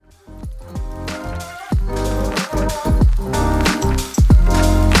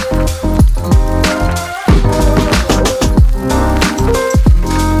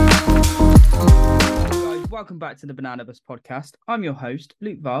back to the Banana Bus podcast. I'm your host,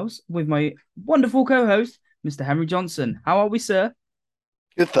 Luke Viles, with my wonderful co-host, Mr. Henry Johnson. How are we, sir?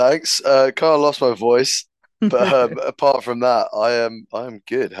 Good, thanks. Kind of lost my voice, but apart from that, I am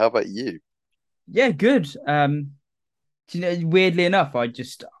good. How about you? Yeah, good. Weirdly enough,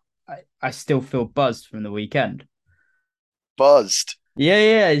 I still feel buzzed from the weekend. Buzzed.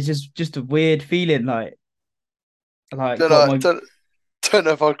 Yeah, it's just a weird feeling, like Don't got know. my Don't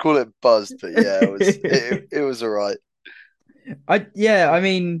know if I'd call it buzzed, but yeah, it was all right. I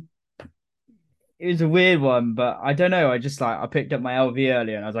mean, it was a weird one, but I don't know. I picked up my LV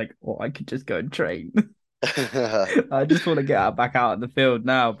earlier and I was like, oh, I could just go and train. I just want to get back out in the field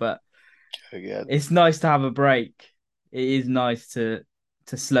now, but Again, it's nice to have a break. It is nice to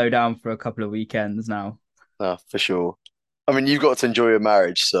slow down for a couple of weekends now. no, for sure. I mean, you've got to enjoy your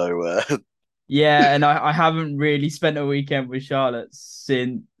marriage, so Yeah, and I haven't really spent a weekend with Charlotte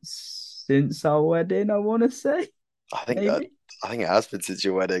since our wedding, I want to say. I think that Maybe. I think it has been since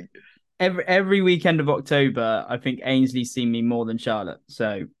your wedding. Every weekend of October, I think Ainsley's seen me more than Charlotte.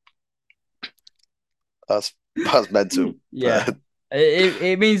 So That's mental. yeah. But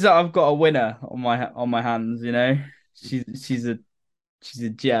It means that I've got a winner on my hands, you know. She's a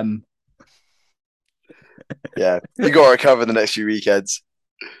gem. yeah, you got to recover the next few weekends.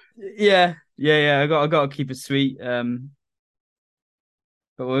 Yeah. I got to keep it sweet. But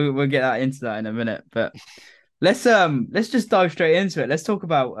we'll get that into that in a minute. But let's just dive straight into it. Let's talk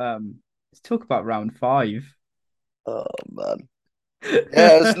about round five. Oh man,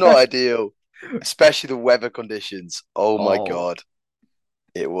 yeah, it's not ideal, especially the weather conditions. Oh my Oh, God,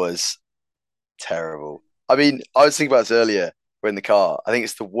 it was terrible. I mean, I was thinking about this earlier. We're in the car. I think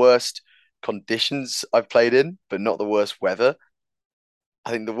it's the worst conditions I've played in, but not the worst weather.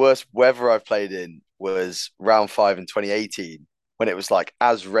 I think the worst weather I've played in was round five in 2018 when it was like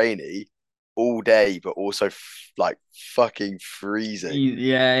as rainy all day, but also like fucking freezing.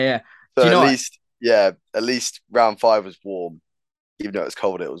 yeah. Do So you at know what? least, yeah, at least round five was warm, even though it was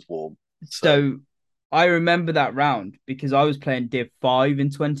cold, it was warm. So, So I remember that round because I was playing Div 5 in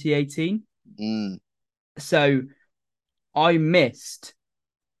 2018. mm, So I missed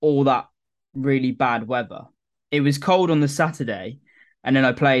all that really bad weather. It was cold on the Saturday, and then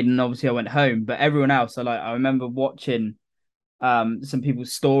I played, and obviously I went home. But everyone else, I remember watching some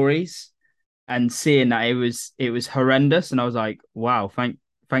people's stories and seeing that it was horrendous, and I was like, wow, thank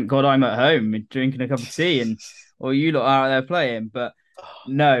God I'm at home drinking a cup of tea, and or you lot are out there playing. But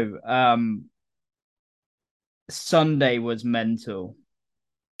no, Sunday was mental.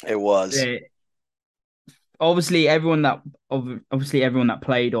 it was. It, obviously everyone that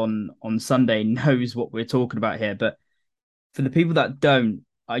played on Sunday knows what we're talking about here, but for the people that don't,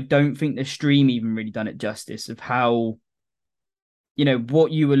 I don't think the stream even really done it justice of how,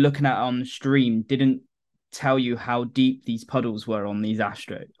 what you were looking at on the stream didn't tell you how deep these puddles were on the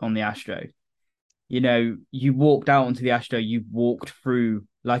Astro. You walked out onto the Astro, you walked through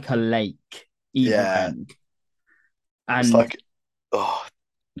like a lake either Yeah, end. it's And like, oh,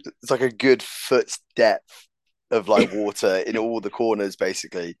 it's like a good foot's depth of like water in all the corners,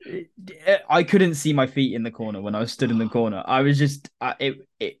 basically. I couldn't see my feet in the corner when I was stood in the corner. I was just it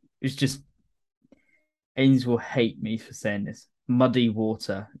was just Ains will hate me for saying this. Muddy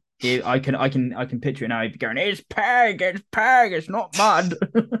water. I can picture it now. He'd be going, it's peg, it's not mud.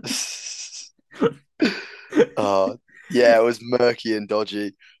 Yeah, it was murky and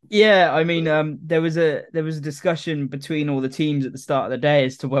dodgy. Yeah, I mean, there was a discussion between all the teams at the start of the day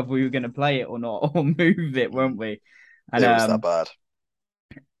as to whether we were going to play it or not, or move it, weren't Mm, we? And it was that bad.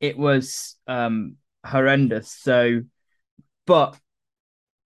 it was horrendous. So, but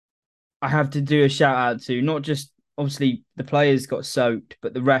I have to do a shout out to not just obviously the players got soaked,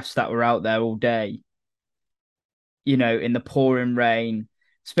 but the refs that were out there all day, in the pouring rain,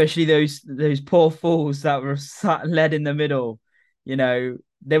 especially those poor fools that were sat led in the middle.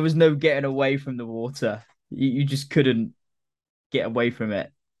 There was no getting away from the water. You just couldn't get away from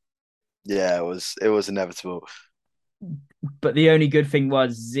it. Yeah, it was inevitable. But the only good thing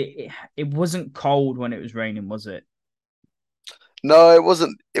was it wasn't cold when it was raining, was it? No, it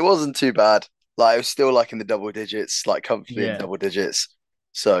wasn't too bad. Like it was still like in the double digits, like comfortably in Yeah. double digits.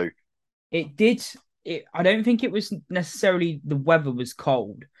 So It did. I don't think it was necessarily the weather was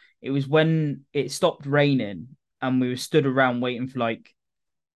cold. It was when it stopped raining and we were stood around waiting for like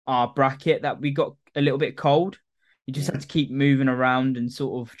our bracket that we got a little bit cold. You just had mm, to keep moving around and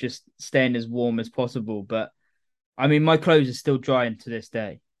sort of just staying as warm as possible. But I mean, my clothes are still drying to this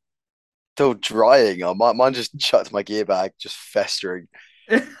day. still drying. Mine just chucked my gear bag, just festering.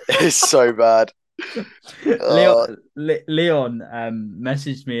 It's so bad. Uh, Leon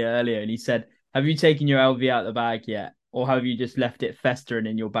messaged me earlier and he said have you taken your LV out of the bag yet, or have you just left it festering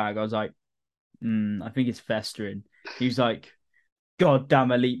in your bag? I was like, I think it's festering. He was like, God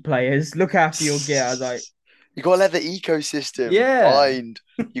damn elite players, look after your gear. I was like, You gotta let the ecosystem yeah. bind.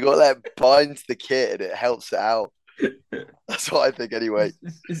 You gotta let it bind to the kit, and it helps it out. That's what I think, anyway.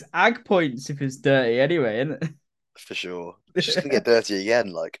 It's ag points if it's dirty anyway, isn't For sure. It's just gonna it? get dirty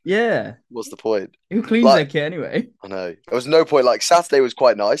again. Like, Yeah. what's the point? Who cleans Like, their kit anyway? I know there was no point. Like Saturday was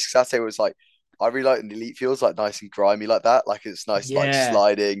quite nice. Saturday was like I really like the elite feels like nice and grimy like that. Like it's nice, like Yeah.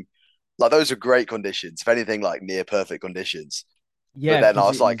 sliding. Like those are great conditions. If anything, like near perfect conditions. But Yeah, then I because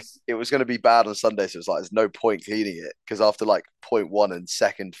was it like, was. it was going to be bad on Sunday, so it was like, there's no point cleaning it because after like point one and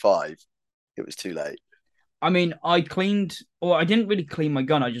second five, it was too late. I mean, I cleaned, or I didn't really clean my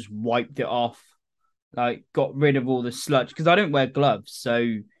gun. I just wiped it off, like got rid of all the sludge because I don't wear gloves,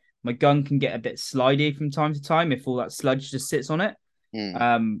 so my gun can get a bit slidey from time to time if all that sludge just sits on it. Hmm.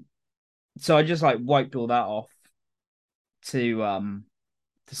 Um, so I just like wiped all that off to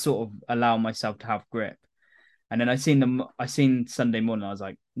sort of allow myself to have grip. And then I seen Sunday morning. I was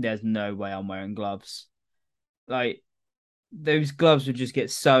like, "There's no way I'm wearing gloves." Like those gloves would just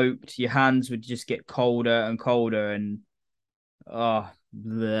get soaked. Your hands would just get colder and colder, and oh,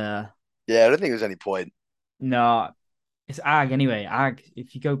 bleh. Yeah, I don't think there was any point. No, it's ag anyway. Ag.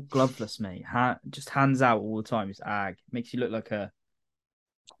 If you go gloveless, mate, just hands out all the time. It's ag. Makes you look like a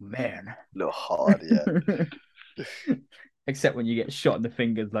man. A little hard, yeah. Except when you get shot in the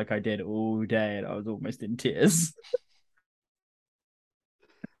fingers, like I did all day, and I was almost in tears.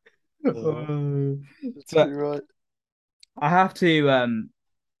 Oh, that's But pretty right. I have to,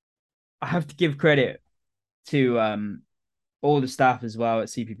 I have to give credit to all the staff as well at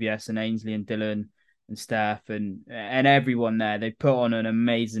CPBS and Ainsley and Dylan and staff and everyone there. They put on an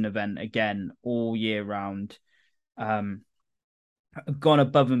amazing event again all year round. Um, Gone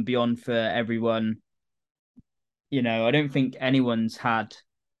above and beyond for everyone. I don't think anyone's had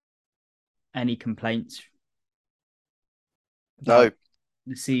any complaints No, about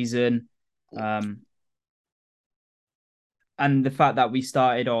the season. Um, and the fact that we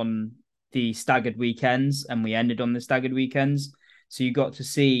started on the staggered weekends and we ended on the staggered weekends. So you got to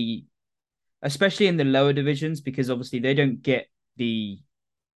see, especially in the lower divisions, because obviously they don't get the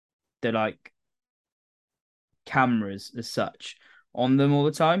like cameras as such on them all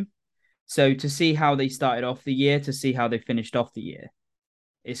the time. So to see how they started off the year, to see how they finished off the year,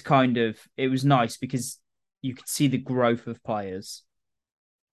 it was nice because you could see the growth of players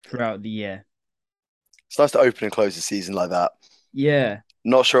throughout the year. it's nice to open and close the season like that. Yeah.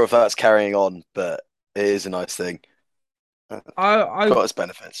 Not sure if that's carrying on, but it is a nice thing. Uh, I I Got its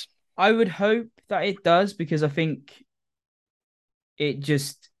benefits. I would hope that it does because I think it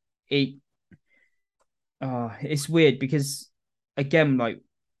just it it's weird because again, like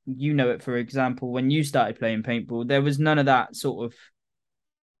it for example, when you started playing paintball, there was none of that sort of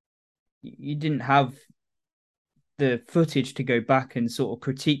you didn't have the footage to go back and sort of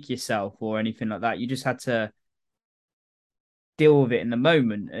critique yourself or anything like that. You just had to deal with it in the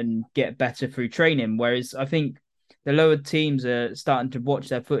moment and get better through training. Whereas I think the lower teams are starting to watch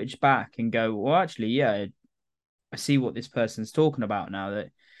their footage back and go, well, actually, yeah, I see what this person's talking about now.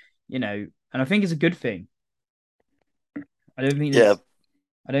 And I think it's a good thing. I don't think Yeah, there's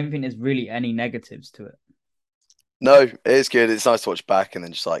I don't think there's really any negatives to it. no, it is good. It's nice to watch back and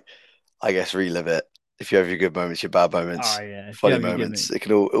then just like, I guess, relive it. If you have your good moments, your bad Oh moments, yeah, if you funny have your gimmick, moments, it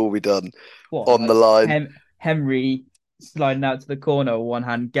can all be done what on the like line. Henry sliding out to the corner, one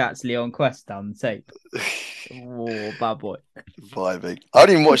hand gats Leon Quest down the tape. Oh, bad boy. Vibing. I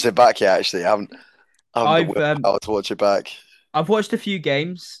haven't even watched it back yet, actually. I haven't the I've willpower to watch it back. I've watched a few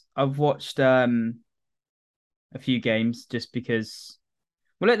games. I've watched a few games just because.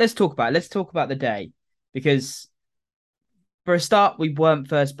 Well, let's talk about it. Let's talk about the day because for a start we weren't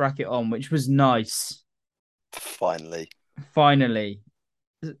first bracket on, which was nice. Finally. Finally,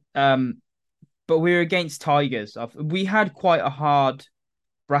 um, but we were against Tigers. We had quite a hard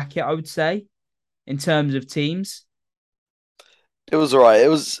bracket, I would say, in terms of teams. It was all right. It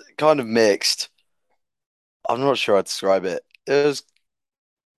was kind of mixed. I'm not sure I'd describe it. It was,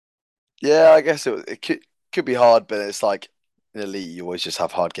 yeah, I guess it could be hard, but it's like in elite, you always just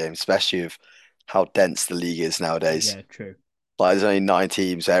have hard games, especially with how dense the league is nowadays. Yeah, true. Like there's only 9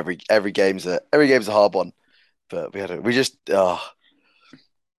 teams. So every game's a hard one. But we just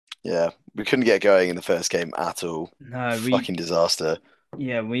yeah, we couldn't get going in the first game at all. No, Fucking disaster.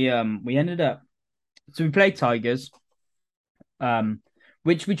 we ended up. So we played Tigers, um,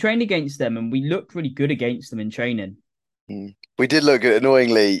 which we trained against them, and we looked really good against them in training. We did look good.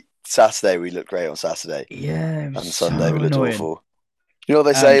 Annoyingly, Saturday we looked great on Saturday, Yeah, it was and Sunday we so looked annoying. awful. You know what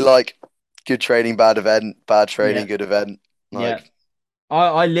they say? Um, Like Good training, bad event. Bad Yeah, training, good event. yeah. Like,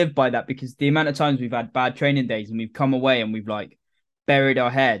 I live by that because the amount of times we've had bad training days and we've come away and we've like buried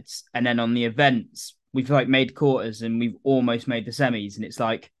our heads, and then on the events we've like made quarters and we've almost made the semis, and it's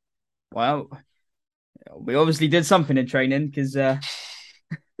like, well, we obviously did something in training because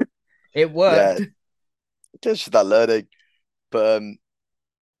it yeah, worked. just that learning. But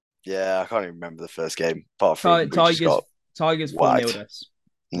yeah, I can't even remember the first game apart from we just Tigers got Tigers 4-0'd whacked. us.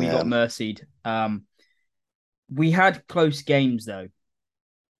 We got Yeah. mercied. We had close games though.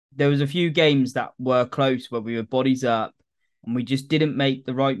 There was a few games that were close where we were bodies up and we just didn't make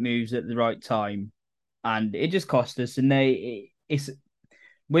the right moves at the right time, and it just cost us. And it's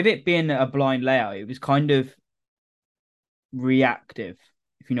with it being a blind layout, it was kind of reactive,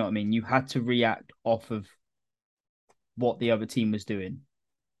 if you know what I mean. You had to react off of what the other team was doing.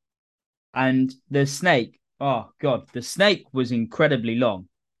 And the snake, oh god, the snake was incredibly long.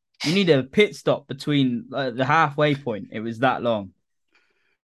 You need a pit stop between the halfway point. It was that long.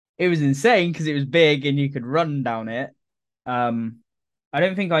 It was insane because it was big and you could run down it. Um, I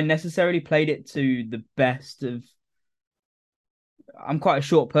don't think I necessarily played it to the best of. I'm quite a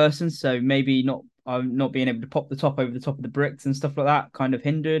short person, so maybe not. I'm not being able to pop the top over the top of the bricks and stuff like that kind of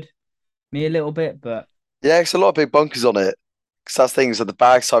hindered me a little bit. But Yeah, it's a lot of big bunkers on it. Because that's things that the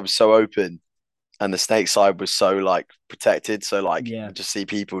bag side was so open and the snake side was so like protected. So like yeah, you just see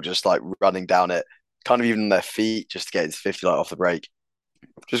people just like running down it, kind of even on their feet just to get into 50 like off the break.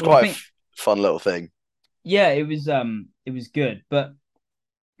 Which is well, I quite a think fun little thing. yeah, it was good. But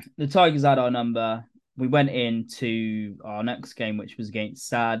the Tigers had our number. We went into our next game, which was against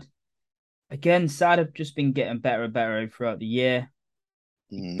Sad. Again, Sad have just been getting better and better throughout the year.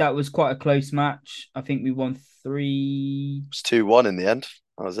 Mm. That was quite a close match. I think we won three. It was 2-1 in the end.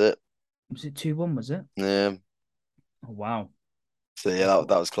 That was it. Was it 2-1? Was it? Yeah. Oh wow. So yeah, I that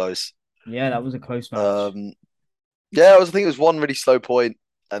thought, was close. yeah, that was a close match. Um, yeah, I think it was one really slow point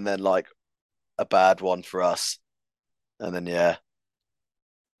and then like a bad one for us. And then yeah.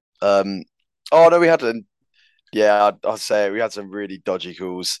 Um, oh no, we had yeah, I'd say we had some really dodgy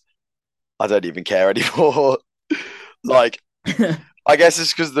calls. I don't even care anymore. Like, I guess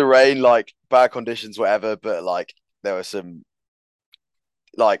it's because of the rain, like bad conditions, whatever. But like, there were some,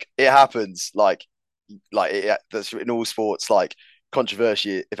 like, it happens. That's in all sports. Like,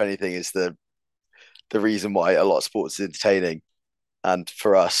 controversy, if anything, is the reason why a lot of sports is entertaining. And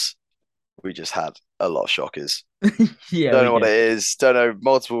for us, we just had a lot of shockers. Yeah, Don't we know what it did. is. Don't know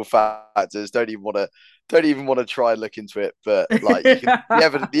multiple factors. Don't even want to try and look into it. But like, you can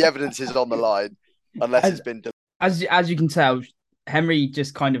the evidence is on the line, unless as it's been. as you can tell, Henry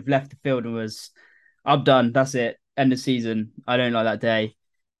just kind of left the field and was, "I'm done. That's it. End of season. I don't like that day.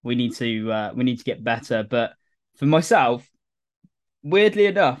 We need to get better." But for myself, weirdly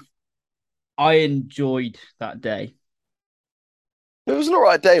enough, I enjoyed that day. It was an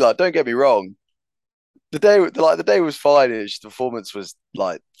alright day. Like, don't get me wrong. The day was fine. It's just the performance was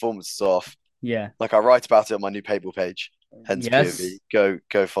off. Yeah, Like I write about it on my new Pable page. Hence yes. POV.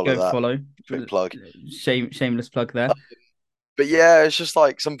 Go follow Go that. follow. Quick plug. Shameless plug there. But yeah, it's just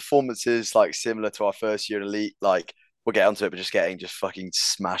like some performances like similar to our first year in elite. Like we'll get onto it, but just getting just fucking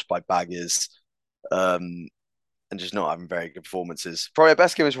smashed by baggers. Um, and just not having very good performances. Probably our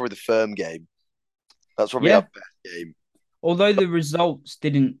best game was probably the firm game. That's probably our Yeah. best game. Although the results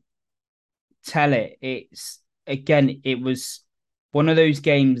didn't tell it, it was one of those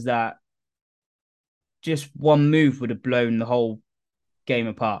games that just one move would have blown the whole game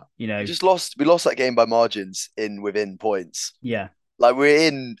apart, you know. We lost that game by margins in within points. Yeah. Like we're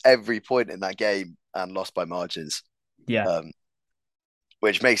in every point in that game and lost by margins. Yeah. Um,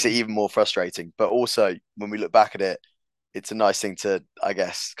 which makes it even more frustrating. But also, when we look back at it, it's a nice thing to, I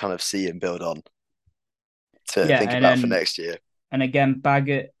guess, kind of see and build on to Yeah. think about for next year. And again,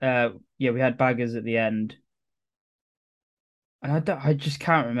 Bagger, yeah, we had Baggers at the end. And I just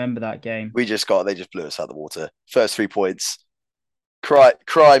can't remember that game. They just blew us out of the water. First 3 points,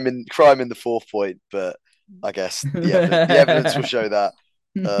 crime in the fourth point, but I guess the evidence will show that.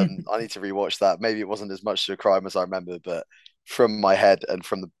 I need to rewatch that. Maybe it wasn't as much to a crime as I remember, but from my head and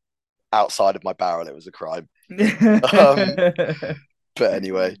from the outside of my barrel, it was a crime. Um, but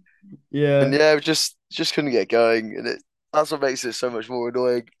anyway, and Yeah. yeah, we just couldn't get going, and that's what makes it so much more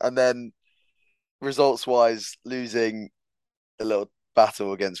annoying. And then results wise, losing a little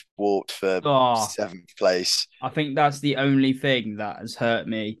battle against Warped for Oh, seventh place. I think that's the only thing that has hurt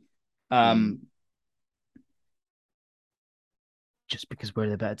me. Mm. Um, just because we're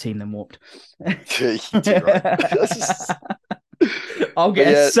the better team than Warped. You do right. I'll But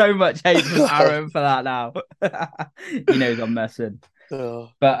get yeah, so much hate from Aaron for that now. He knows I'm messing. oh,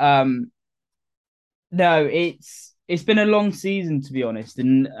 But No, it's been a long season to be honest,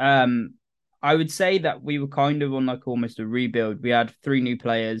 and I would say that we were kind of on like almost a rebuild. We had three new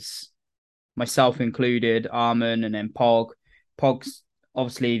players, myself included, Armin, and then Pog. Pog's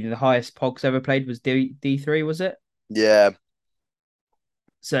obviously the highest Pog's ever played was D3, was it? Yeah,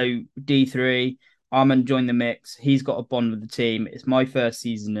 So D3, Armin joined the mix. He's got a bond with the team. It's my first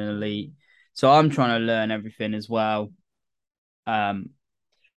season in Elite, so I'm trying to learn everything as well. Um,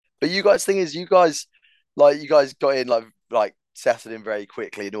 but you guys, thing is, you guys got in like settled in very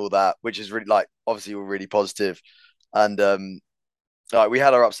quickly and all that, which is really like obviously we're really positive, and like we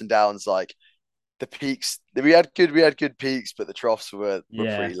had our ups and downs, like the peaks. We had good peaks, but the troughs were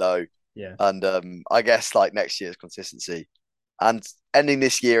yeah, pretty low, yeah. and I guess like next year's consistency and ending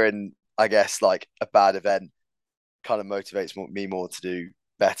this year in I guess like a bad event kind of motivates me more to do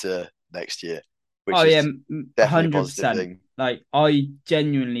better next year, Oh which yeah, is definitely a positive 100%. thing. Like I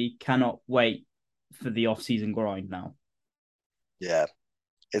genuinely cannot wait for the off-season grind now. Yeah,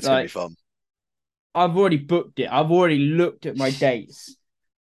 it's gonna be Like fun. I've already booked it. I've already looked at my dates.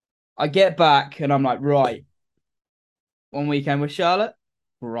 I get back and I'm like, right, one weekend with Charlotte,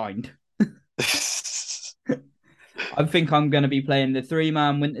 grind. I think I'm going to be playing the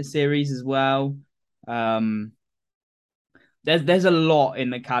three-man winter series as well. Um, there's a lot in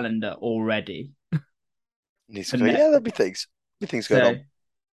the calendar already Needs for to go. Yeah, next. be things going So,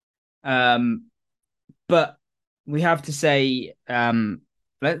 on. um, but we have to say,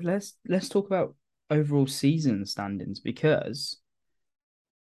 let's talk about overall season standings because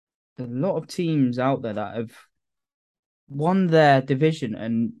there's a lot of teams out there that have won their division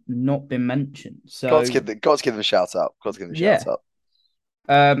and not been mentioned. So Got to give them a shout out. Got to give them a shout yeah, out.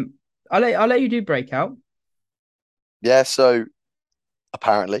 um, I'll let you do breakout. Yeah. So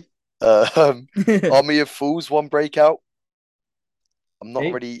apparently, Army of Fools one breakout. I'm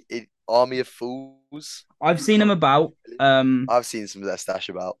not really in Army of Fools. I've seen Not them about. really. I've seen some of their stash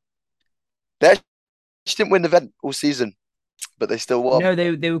about. They actually didn't win the event all season, but they still won. No,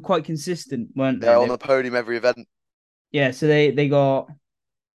 they were quite consistent, weren't they? They're on They the podium every event. yeah, so they got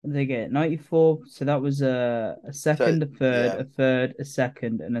what did they get 94. So that was a So second, a third, yeah, a third, a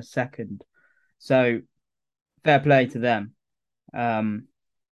second, and a second. So fair play to them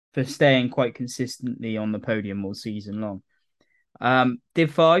for staying quite consistently on the podium all season long.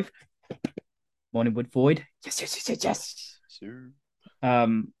 Div 5, Morningwood Void. Yes, yes, yes, yes, yes. yes. So,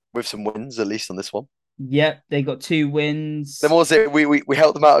 Um, with some wins at least on this one. yep, they got two Then wins. was it? We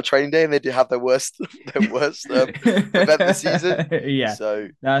helped them out of training day, and they did have their worst their worst event this season. Yeah, So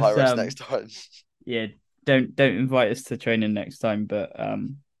high that's rest next time. yeah, don't invite us to training next time, but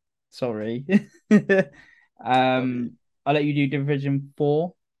sorry. Love you. I'll let you do Division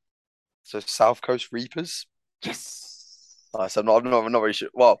 4. So South Coast Reapers. Yes. So I'm not really sure.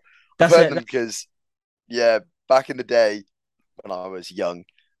 Well, I've That's heard it. them because yeah, back in the day when I was young,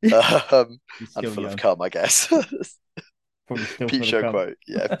 You're and still full of young. cum, I guess. Probably still Peep full of show cum. quote.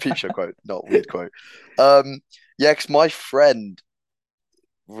 Yeah, peep show quote, not weird quote. Yeah, because my friend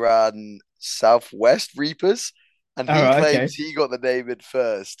ran Southwest Reapers, and All he right, okay. claims he got the name in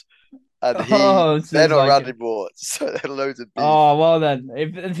first, and Oh, so they're it's not like around anymore, so there are loads of beef. oh well then.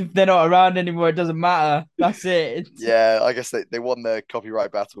 If they're not around anymore, it doesn't matter. That's it. Yeah, I guess they won their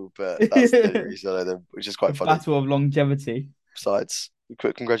copyright battle, but that's the only The reason I know them, which is quite funny. battle of longevity. Besides,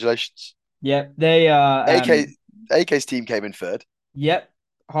 quick congratulations. Yep, they are AK AK's team came in third. yep.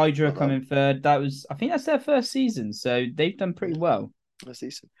 Hydra Well done. coming third. That was I think that's their first season, so they've done pretty Yeah, well. that's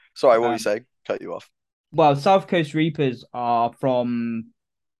decent. Sorry, what were you Um, saying? Cut you off. well, South Coast Reapers are from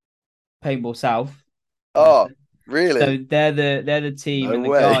Paintball South, Oh, obviously. So really? they're the team No and the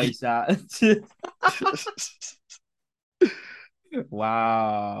way. guys that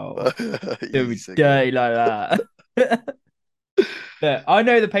wow. Don't Easy be sicko. dirty like that. Look, I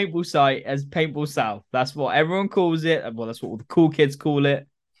know the paintball site as Paintball South. That's what everyone calls it. Well, that's what all the cool kids call it.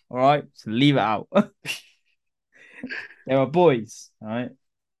 All right. So leave it out. There are boys. All right.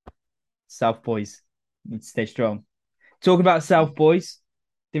 South boys. Need to stay strong. Talk about South boys.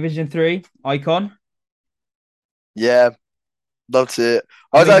 Division 3, Icon. Yeah, loved it.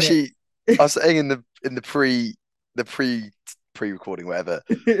 I mean I was saying in the pre recording whatever.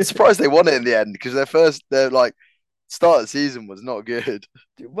 it. Surprised they won it in the end because their like start of the season was not good.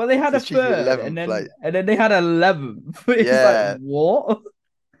 Well, they had The a cheeky third, and 11th then place. and then they had 11th. It's like Yeah, what?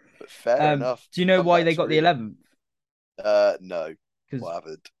 but fair enough. Do you know why they Comebacks got the really. 11th? No, Because what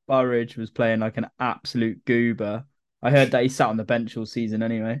happened? Burridge was playing like an absolute goober. I heard that he sat on the bench all season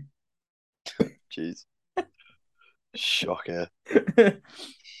anyway. Jeez, shocker.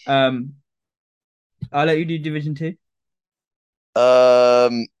 um, I'll let you do Division 2.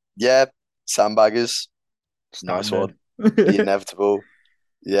 Um, yeah. Sandbaggers, nice one. Standard. The inevitable,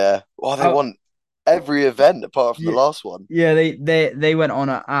 yeah. Oh, they Oh, won every event apart from the yeah, last one. yeah. They went on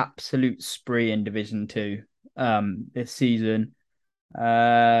an absolute spree in Division Two, this season.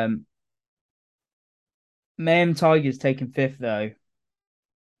 Um, Mayhem Tigers taking fifth though.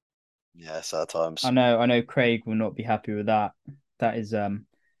 Yeah, sad times. I know Craig will not be happy with that. That is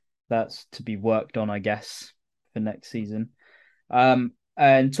that's to be worked on, I guess, for next season.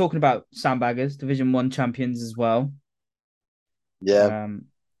 And talking about Sandbaggers, Division One champions as well. Yeah, Um,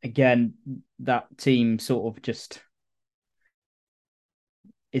 Again, that team sort of just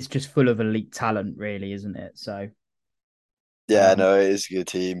is just full of elite talent, really, isn't it? So, yeah, um, no, it is a good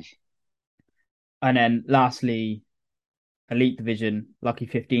team. and then lastly, Elite Division, Lucky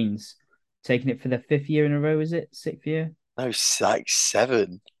 15s, taking it for their fifth year in a row, is it? Sixth year? No, like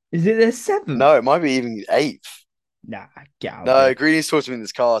seven. Is it their seventh? No, it might be even eighth. Nah, get out of No, here. Greenie's talked to me in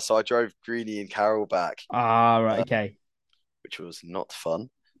this car, so I drove Greenie and Carol back, Ah, right, uh, okay. which was not fun.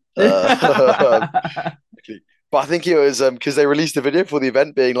 Uh, but I think it was because they released a video for the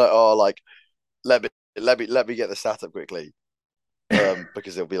event, being like, "Oh, like let me let me get the stat up quickly,"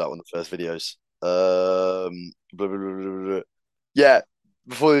 because it'll be like one of the first videos. Blah, blah, blah, blah, blah. Yeah,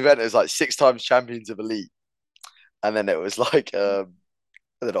 before the event, it was like 6 times champions of elite, and then it was like, and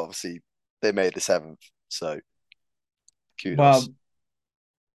then obviously they made the seventh. So kudos. Well,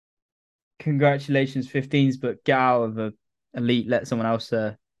 congratulations, 15s, but get out of the elite. Let someone else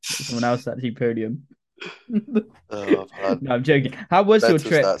actually podium. No, Oh man, I'm joking. How was your mental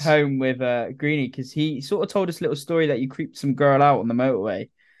trip stats. home with Greenie? Because he sort of told us a little story that you creeped some girl out on the motorway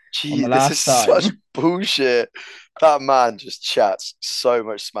on Gee, the this is last such time. bullshit. That man just chats so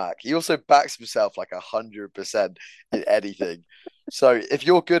much smack. He also backs himself like 100% in anything. So if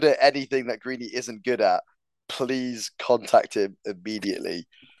you're good at anything that Greeny isn't good at, please contact him immediately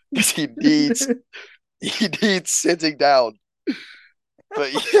because he needs sitting down.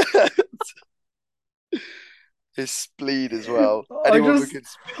 But yeah, his spleen as well. I Anyone with just, good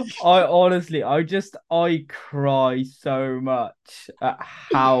spleen. I honestly, I cry so much at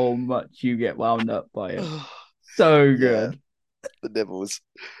how much you get wound up by him. So Yeah, good. the nibbles.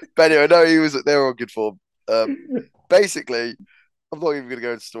 But anyway, no, they were all good form. Basically, I'm not even gonna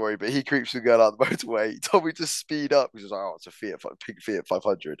go into story, but he creeps the girl out the motorway. He told me to speed up. He was like, "Oh, it's a pink Fiat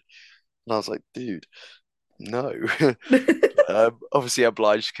 500," and I was like, "Dude, no." Obviously, I'm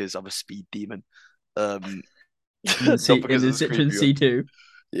obliged because I'm a speed demon. Um, not In because the it was Citroen creepy one. C2.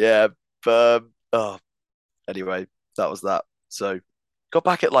 Yeah, but oh, anyway, that was that. So got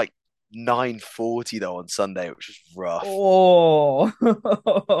back at like 9:40 though on Sunday, which was rough. Oh,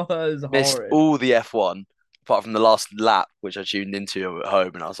 that is Missed horrid. all the F1 apart from the last lap, which I tuned into at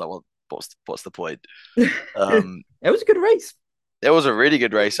home, and I was like, "Well, what's the point?" It Um, was a good race. It was a really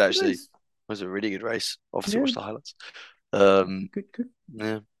good race, Good actually. It race. was a really good race. Obviously, Yeah, watch the highlights. Um, good, good.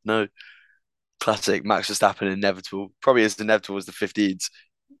 yeah, no, classic Max Verstappen, inevitable. Probably as inevitable as the 15s.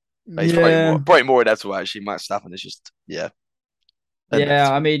 He's Yeah, probably more inevitable actually. Max Verstappen is just yeah. I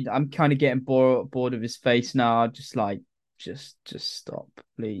inevitable. mean, I'm kind of getting bored of his face now. Just like, just stop,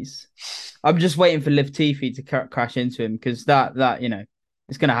 please. I'm just waiting for Liv Tiffy to crash into him because that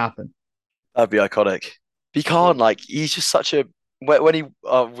it's gonna happen. That'd be iconic. But he can't like he's just such a when he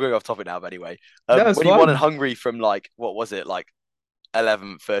we're going off topic now, but anyway, That was when he won in fine. Hungary from like what was it like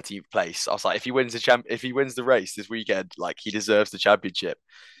 11th, 13th place, I was like, if he wins the race this weekend, like he deserves the championship.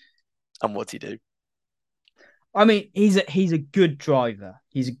 And what'd he do? I mean, he's a good driver.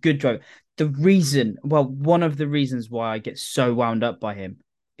 He's a good driver. One of the reasons why I get so wound up by him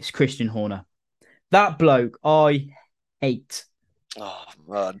is Christian Horner. That bloke, I hate. Oh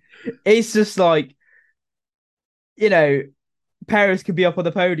man. It's just like, you know, Paris could be up on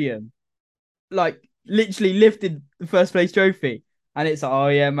the podium, like literally lifted the first place trophy. And it's like, oh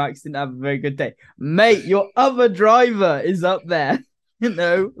yeah, Max didn't have a very good day. Mate, your other driver is up there.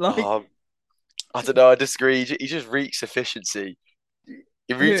 Like Oh, I don't know. I disagree. He just reeks efficiency.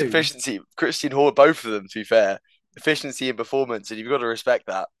 He reeks who? efficiency. Christian Horner, both of them, to be fair, efficiency and performance, and you've got to respect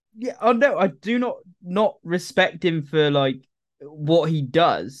that. Yeah, oh no, I do not respect him for like what he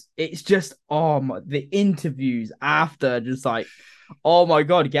does. It's just the interviews after just like, oh my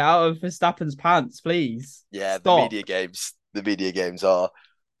god, get out of Verstappen's pants, please. Yeah, Stop. the media games are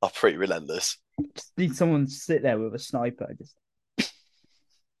pretty relentless. Just need someone to sit there with a sniper, just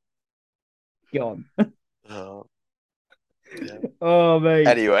gone. Oh, yeah. Oh mate.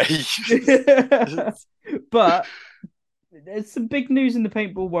 Anyway, But there's some big news in the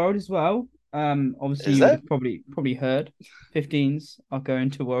paintball world as well. Obviously is you would there? have probably heard 15s are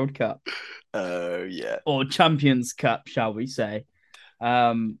going to World Cup Oh yeah. or Champions Cup, shall we say.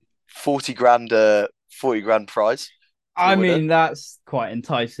 Um, 40 grand, 40 grand prize for the I winner. mean, that's quite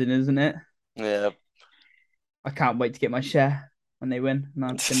enticing, isn't it? Yeah. I can't wait to get my share when they win, and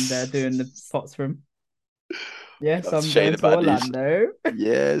I can doing the pots for them. Yes, Have to I'm show you going the to bad news. Orlando.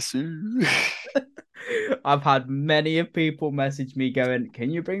 Yes. Ooh. I've had many of people message me going,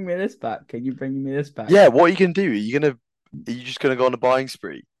 "Can you bring me this back? Can you bring me this back?" Yeah, what are you gonna do? Are you just gonna go on a buying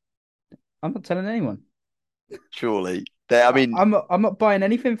spree? I'm not telling anyone. Surely. I mean, I'm not buying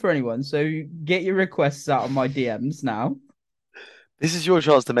anything for anyone. So get your requests out of my DMs now. this is your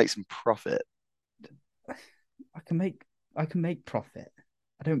chance to make some profit. I can make I can make profit.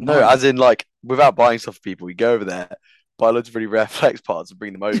 I don't No, mind. as in like without buying stuff for people, you go over there, buy loads of really rare flex parts and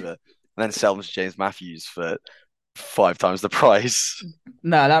bring them over, and then sell them to James Matthews for 5 times the price.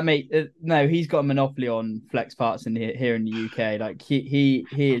 No, no. He's got a monopoly on flex parts in here in the UK. Like he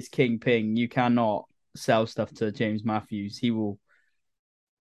is king ping. You cannot sell stuff to James Matthews. He will.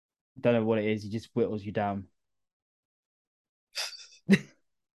 Don't know what it is. He just whittles you down.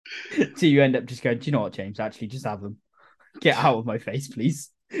 So you end up just going. Do you know what, James? Actually, just have them. Get out of my face,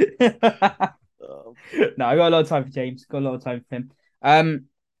 please. No, I Um, got a lot of time for James. Got a lot of time for him.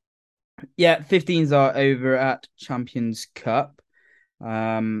 Yeah, 15s are over at Champions Cup.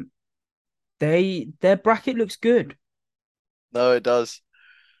 Um, their bracket looks good. no, it does.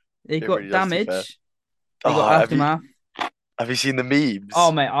 They It really got does. To be fair. damage. They got Oh, aftermath. have you seen the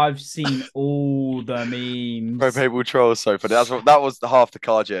Oh memes? mate, I've seen all the Pro memes. Paintball Troll is so funny. That was the half the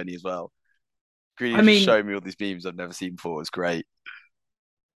car journey as well. Greedy I was just mean, showing me all these memes I've never seen before. It's great.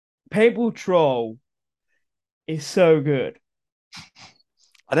 Paintball Troll is so good.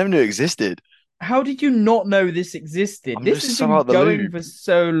 I never knew it existed. How did you not know this existed? I'm This just has so been out the going loop. for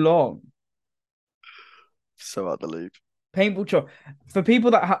so long. So out the loop. Paintball Troll. For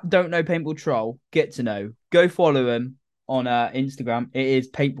people that don't know Paintball Troll, get to know. Go follow him on Instagram. It is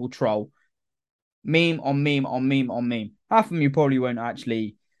Paintball Troll. Meme on meme on meme on meme. Half of them you probably won't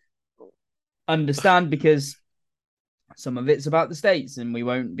actually understand because some of it's about the States and we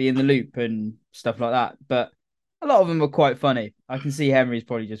won't be in the loop and stuff like that. But a lot of them are quite funny. I can see Henry's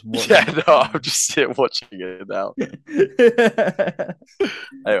probably just Yeah, watching. no, I'm just sitting watching it now.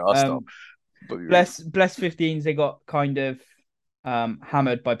 Anyway, I'll stop. um, But be rude. bless 15s. They got kind of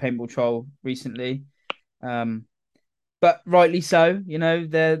hammered by Paintball Troll recently. Um, but rightly so. You know,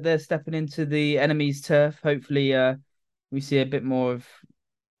 they're stepping into the enemy's turf. Hopefully, we see a bit more of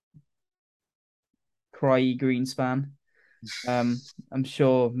Cryy Greenspan. I'm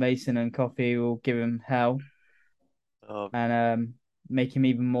sure Mason and Coffee will give him hell Um, and make him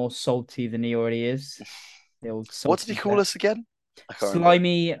even more salty than he already is. The old what did he salty call jet. us again? I can't remember.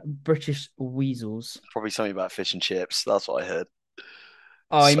 Slimy British weasels. Probably something about fish and chips. That's what I heard.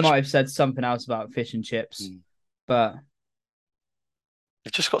 Oh, he Such might have said something else about fish and chips, mm. but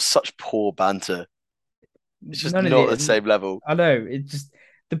They've just got such poor banter. It's just none of not the the. same level. I know it just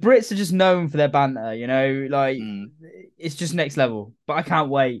the Brits are just known for their banter. You know, like Mm. it's just next level. But I can't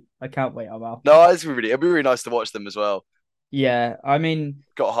wait. I can't wait, Amal. No, it'll be really nice to watch them as well. Yeah, I mean,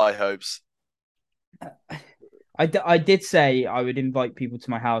 Got high hopes. I did say I would invite people to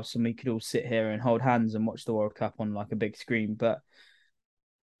my house and we could all sit here and hold hands and watch the World Cup on like a big screen, but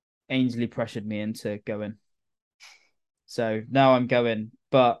Ainsley pressured me into going. So now I'm going,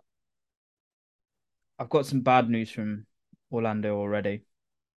 but I've got some bad news from Orlando already.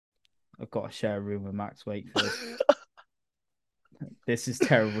 I've got to share a room with Max Wakeford. This is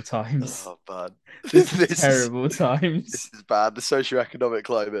terrible times. Oh man, This is this is terrible this times. is bad. The socio-economic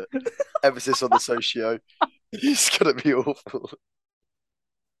climate, emphasis on the socio, it's gonna be awful.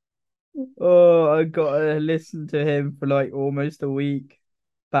 Oh, I gotta listen to him for like almost a week,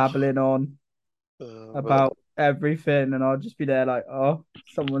 babbling on Oh man, about everything, and I'll just be there like, oh,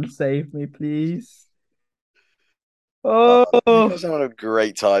 someone save me, please. you Oh, guys are having a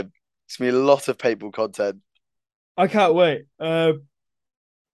great time. It's gonna be a lot of paintball content. I can't wait.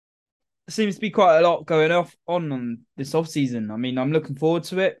 Seems to be quite a lot going off on this off season. I mean, I'm looking forward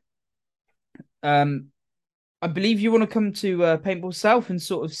to it. Um, I believe you want to come to Paintball South and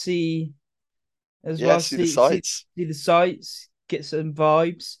sort of see as Yeah, well. see the sights. See the sights, get some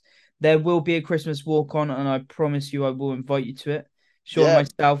vibes. There will be a Christmas walk on, and I promise you, I will invite you to it. Sean and Yeah,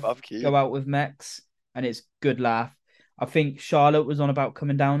 myself I'm go keen. out with Mex, and it's good laugh. I think Charlotte was on about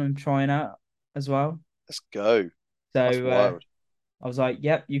coming down and trying out as well. Let's go. That's So wild. I was like,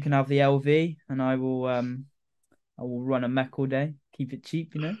 "Yep, you can have the LV, and I will run a mech all day, keep it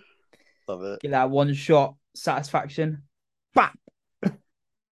cheap, you know, Love it. get that one shot satisfaction. Bam,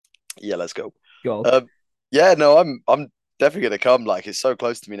 Yeah, let's go. go. Um, yeah, no, I'm definitely gonna come. Like it's so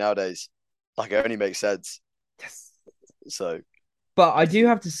close to me nowadays. Like it only makes sense. Yes. So But I do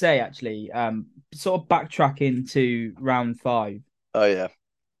have to say, actually, sort of backtracking to round 5. Oh yeah.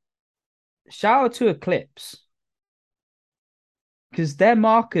 Shout out to Eclipse because their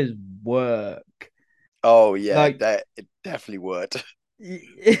markers work. Oh yeah, Like, that it definitely worked.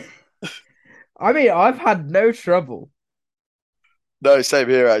 I mean, I've had no trouble. No, same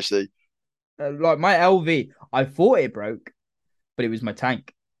here actually. Like my LV, I thought it broke, but it was my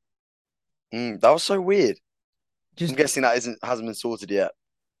tank. That was so weird. I'm Just guessing that hasn't been sorted yet.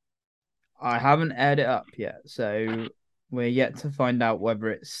 I haven't aired it up yet, so we're yet to find out whether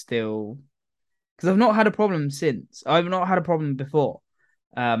it's still because I've not had a problem since. I've not had a problem before.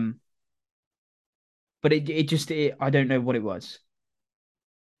 Um, but I don't know what it was.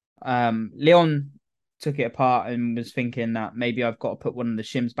 Leon took it apart and was thinking that maybe I've got to put one of the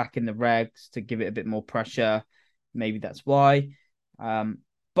shims back in the regs to give it a bit more pressure. Maybe that's why. But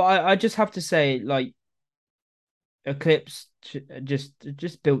I just have to say, like, Eclipse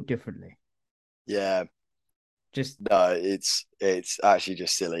just built differently. Yeah. Just No, it's actually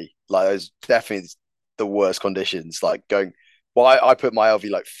just silly. Like it was definitely the worst conditions. Like going, well, I put my LV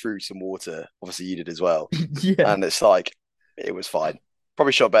like through some water. Obviously, you did as well, yeah. and it's like it was fine.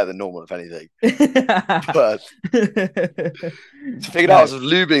 Probably shot better than normal, if anything. But to figure out I no. was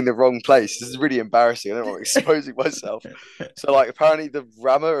lubing the wrong place. This is really embarrassing. I don't know, I'm exposing myself. So like apparently the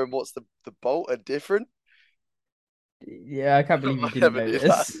rammer and the bolt are different. Yeah, I can't believe you I didn't never know knew that.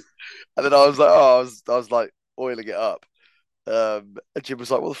 this. And then I was like, oh, I was like oiling it up. And Jim was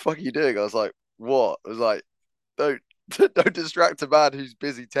like, "What the fuck are you doing?" I was like, "What?" I was like, "Don't don't distract a man who's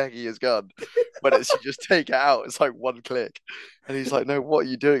busy taking his gun. When it's you just take it out, it's like one click." And he's like, "No, what are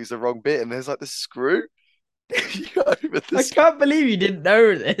you doing? It's the wrong bit." And there's like the screw. You got over the I screw. can't believe you didn't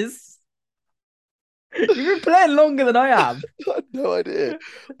know this. You've been playing longer than I have. I had no idea.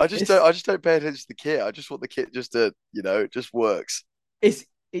 It's I just don't pay attention to the kit. I just want the kit just to, it just works.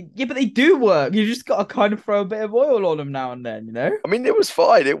 yeah, but they do work. You just got to kind of throw a bit of oil on them now and then, you know? I mean, it was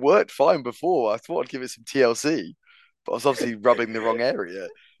fine. It worked fine before. I thought I'd give it some TLC, but I was obviously rubbing the wrong area.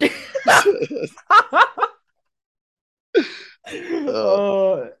 uh,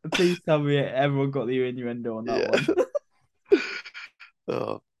 oh, please tell me everyone got the innuendo on that yeah.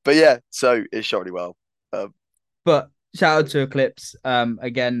 one. But yeah, so it shot really well. But shout out to Eclipse.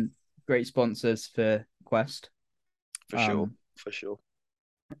 Again, great sponsors for Quest. For sure, Um, for sure.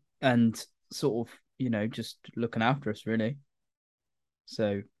 and sort of, just looking after us really.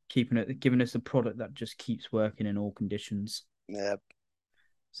 So giving us a product that just keeps working in all conditions. Yeah,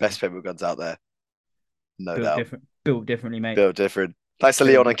 So best paintball guns out there, no built doubt. different, built differently, mate. Built different. Thanks to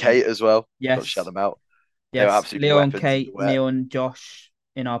Built Leon and different. Kate as well. Got to shout Yes, them out. They were yes. absolute Leon, weapons in the Kate, wet. Neon, Josh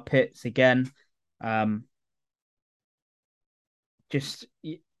in our pits again. Um, just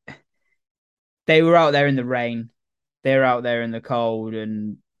they were out there in the rain. They were out there in the cold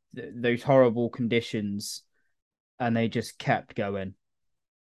and those horrible conditions, and they just kept going.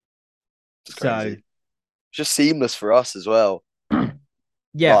 It's So crazy. It's just seamless for us as well.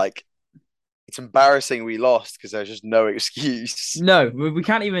 yeah, Like it's embarrassing we lost because there's just no excuse. no, we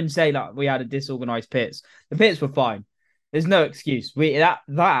can't even say that we had a disorganized pits. The pits were fine. There's no excuse.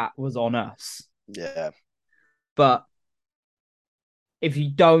 That was on us. Yeah, But if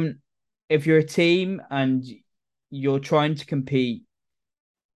you don't, if you're a team and you're trying to compete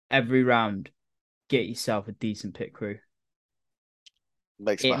every round, get yourself a decent pit crew.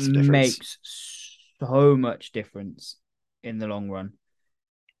 makes a It massive difference. makes so much difference in the long run.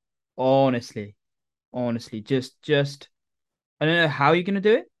 Honestly, honestly, just I don't know how you're gonna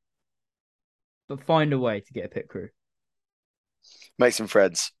do it, but find a way to get a pit crew. Make some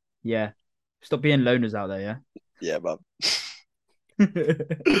friends. Yeah. Stop being loners out there, yeah. Yeah, but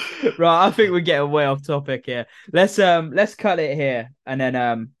Right, I think we're getting way off topic here. Let's cut it here and then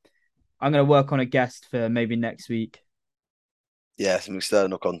I'm gonna work on a guest for maybe next week. yeah, some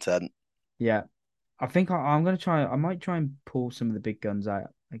external content. Yeah. I think I'm gonna try I might try and pull some of the big guns out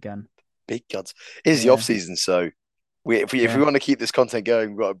again. Big guns. It is the off Yeah. season, so if we Yeah. want to keep this content going,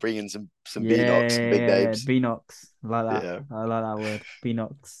 we've got to bring in some B knocks, some big Yeah. names. Beanox. I like that. Yeah. I like that word.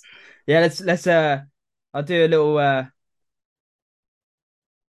 Beanox. Yeah, let's I'll do a little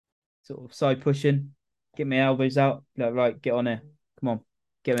sort of side pushing, get my elbows out. Like, right, get on here. Come on.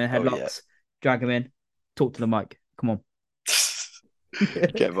 Get him in Oh yeah. headlocks, drag him in, talk to the mic. Come on.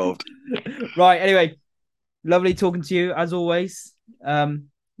 Get involved. Right, anyway, lovely talking to you as always.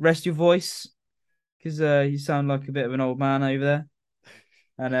 Rest your voice because you sound like a bit of an old man over there.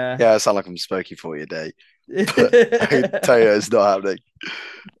 And Yeah, I sound like I'm smoking 40 a day, but I can tell you it's not happening.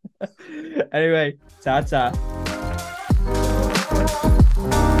 anyway, ta ta.